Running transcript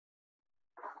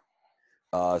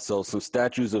So some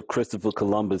statues of Christopher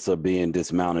Columbus are being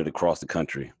dismounted across the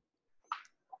country.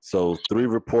 So 3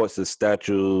 reports of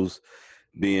statues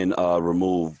being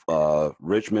removed: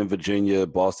 Richmond, Virginia,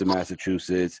 Boston,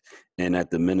 Massachusetts, and at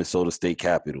the Minnesota State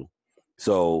Capitol.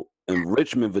 So in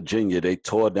Richmond, Virginia, they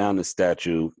tore down the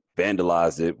statue,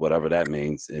 vandalized it, whatever that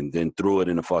means, and then threw it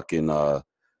in a fucking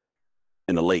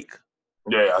in a lake.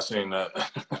 Yeah, I seen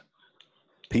that.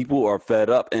 People are fed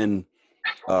up, and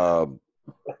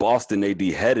Boston, they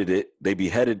beheaded it. They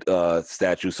beheaded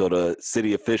statue, so the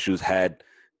city officials had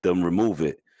them remove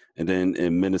it. And then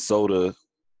in Minnesota,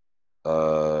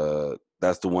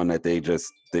 that's the one that they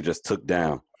just took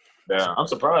down. Yeah, I'm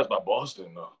surprised by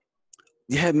Boston though.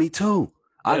 Yeah, me too.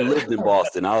 I lived in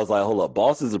Boston. I was like, hold up,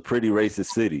 Boston's a pretty racist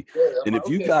city. Yeah, and if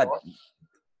like,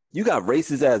 you got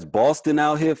racist ass Boston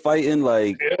out here fighting,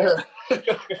 like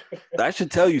that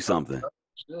should tell you something.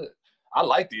 Shit. I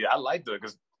liked it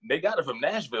because they got it from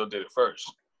Nashville. Did it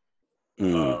first. But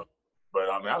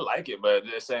I mean, I like it. But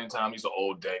at the same time, these are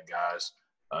old dead guys.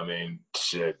 I mean,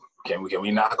 shit. Can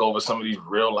we knock over some of these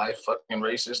real life fucking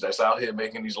racists that's out here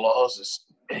making these laws? It's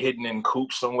hidden in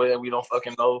coops somewhere we don't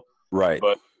fucking know. Right.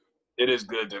 But it is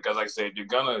good because, like I said, if you're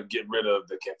gonna get rid of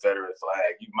the Confederate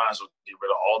flag, you might as well get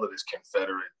rid of all of this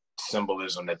Confederate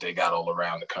symbolism that they got all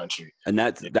around the country. And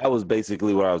that was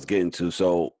basically what I was getting to.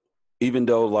 So even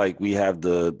though like we have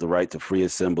the right to free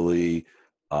assembly,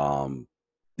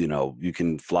 you know, you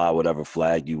can fly whatever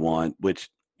flag you want, which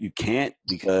you can't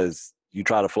because you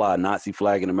try to fly a Nazi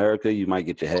flag in America, you might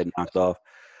get your head knocked off.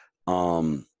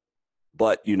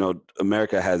 But you know,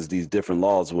 America has these different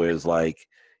laws where it's like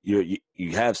you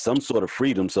have some sort of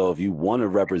freedom. So if you want to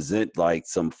represent like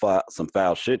some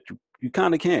foul shit, you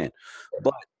kind of can.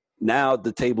 But now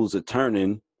the tables are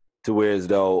turning to where as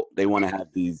though they want to have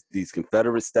these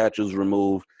Confederate statues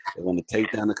removed. They want to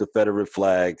take down the Confederate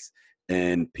flags,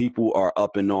 and people are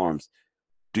up in arms.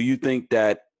 Do you think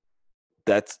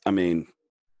that's? I mean,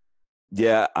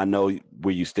 yeah, I know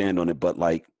where you stand on it, but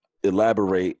like,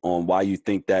 elaborate on why you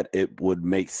think that it would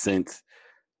make sense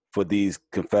for these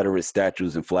Confederate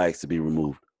statues and flags to be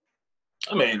removed.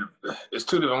 I mean, there's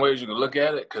 2 different ways you can look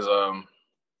at it because,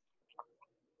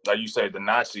 like you said, the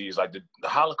Nazis, like the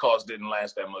Holocaust didn't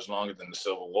last that much longer than the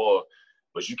Civil War,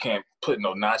 but you can't put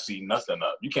no Nazi nothing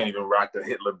up. You can't even rock the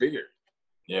Hitler beard,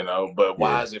 you know. But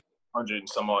why is it 100 and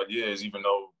some odd years, even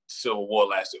though Civil War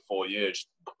lasted 4 years,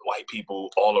 white people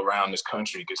all around this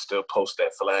country could still post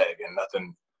that flag and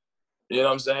nothing, you know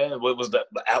what I'm saying? What was the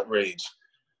outrage?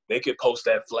 They could post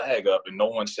that flag up and no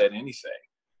one said anything.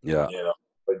 Yeah. You know,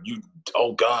 but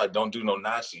oh God, don't do no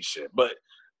Nazi shit. But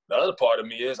the other part of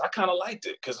me is I kind of liked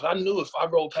it because I knew if I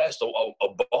rolled past a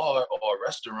bar or a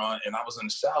restaurant and I was in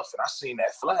the South and I seen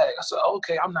that flag, I said,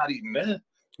 okay, I'm not eating there.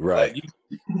 Right.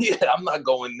 Like, I'm not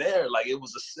going there. Like, it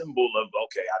was a symbol of,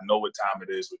 okay, I know what time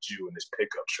it is with you in this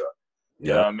pickup truck.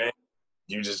 You know what I mean?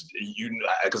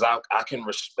 Because I can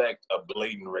respect a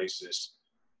blatant racist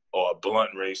or a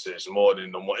blunt racist more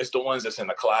than it's the ones that's in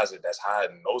the closet that's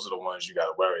hiding. Those are the ones you got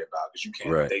to worry about because you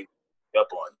can't they up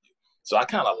on you. So I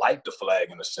kind of like the flag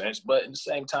in a sense, but at the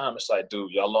same time, it's like,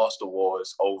 dude, y'all lost the war.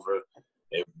 It's over.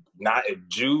 If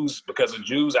Jews, because of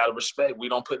Jews, out of respect, we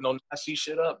don't put no Nazi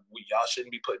shit up. Y'all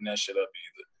shouldn't be putting that shit up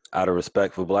either. Out of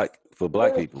respect for black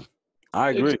people. I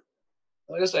agree.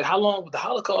 Like I said, the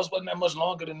Holocaust wasn't that much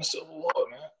longer than the Civil War,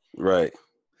 man. Right.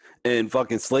 And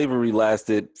fucking slavery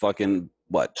lasted fucking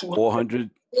what, 400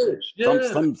 years?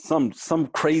 Yeah. Some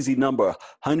crazy number,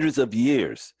 hundreds of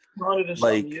years. 100 and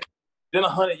like years. Then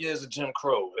 100 years of Jim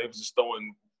Crow. They was just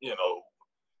throwing, you know,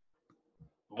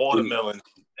 watermelon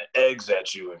and eggs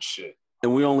at you and shit.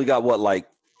 And we only got what, like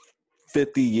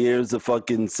 50 years of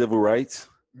fucking civil rights?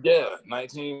 Yeah,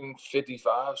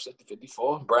 1955,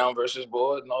 54, Brown versus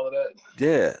Board and all of that.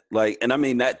 Yeah, like, and I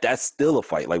mean, that's still a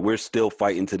fight. Like, we're still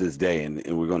fighting to this day, and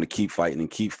we're going to keep fighting and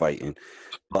keep fighting.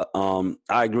 But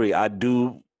I agree. I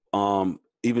do,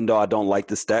 even though I don't like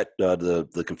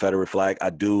the Confederate flag, I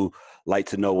do like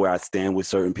to know where I stand with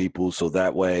certain people, so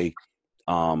that way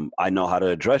I know how to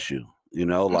address you. You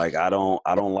know, like I don't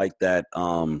like that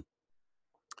what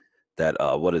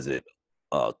is it?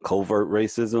 Covert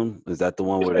racism? Is that the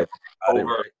one where I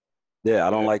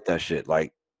don't like that shit.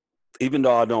 Like, even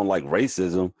though I don't like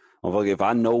racism, if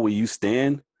I know where you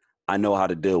stand, I know how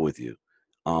to deal with you.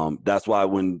 That's why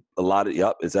when a lot of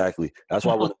that's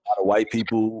why when a lot of white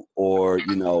people or,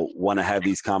 you know, want to have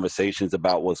these conversations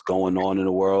about what's going on in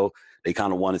the world, they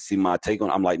kind of want to see my take on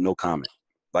it. I'm like, no comment.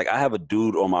 Like, I have a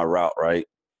dude on my route, right?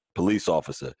 Police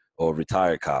officer or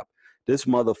retired cop. This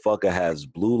motherfucker has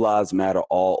Blue Lives Matter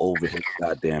all over his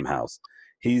goddamn house.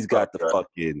 He's got the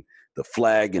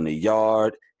flag in the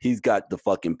yard. He's got the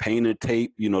fucking painter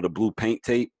tape, you know, the blue paint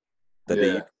tape that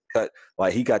they cut.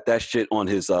 Like, he got that shit on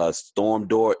his storm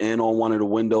door and on one of the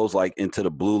windows, like into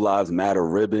the Blue Lives Matter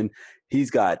ribbon.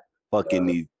 He's got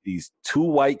fucking these 2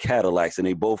 white Cadillacs, and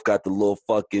they both got the little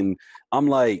fucking. I'm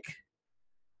like,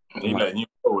 you know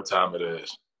what time it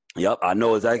is. Yep, I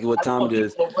know exactly what time it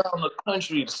is. Go around the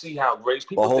country to see how great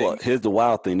people. Well, hold up. Here's the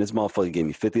wild thing. This motherfucker gave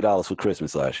me $50 for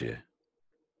Christmas last year.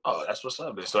 Oh, that's what's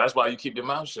up. So that's why you keep your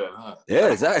mouth shut, huh?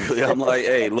 Yeah, exactly. I'm like,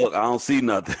 hey, look, I don't see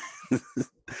nothing. But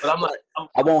I'm like,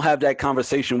 I won't have that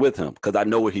conversation with him because I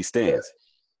know where he stands.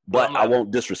 But I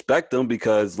won't disrespect him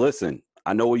because, listen,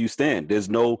 I know where you stand. There's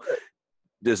no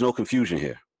confusion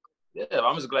here. Yeah,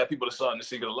 I'm just glad people are starting to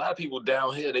see, because a lot of people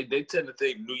down here, they tend to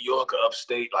think New York or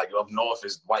upstate, like up north,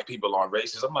 is white people aren't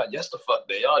racist. I'm like, yes, the fuck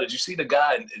they are. Did you see the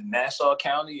guy in Nassau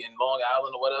County in Long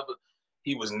Island or whatever?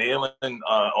 He was kneeling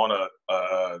on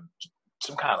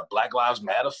some kind of Black Lives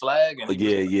Matter flag. And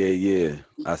yeah.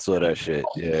 I saw that shit.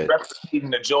 Yeah. Representing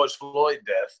the George Floyd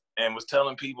death and was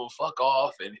telling people, fuck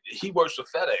off. And he works for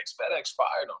FedEx. FedEx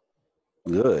fired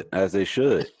him. Good, as they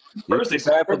should. First, they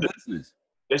bad for business.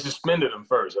 They suspended him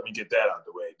first. Let me get that out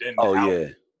the way. Then a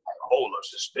whole of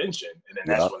suspension. And then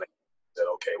that's when they said,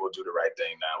 okay, we'll do the right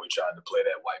thing now. We tried to play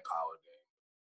that white power game.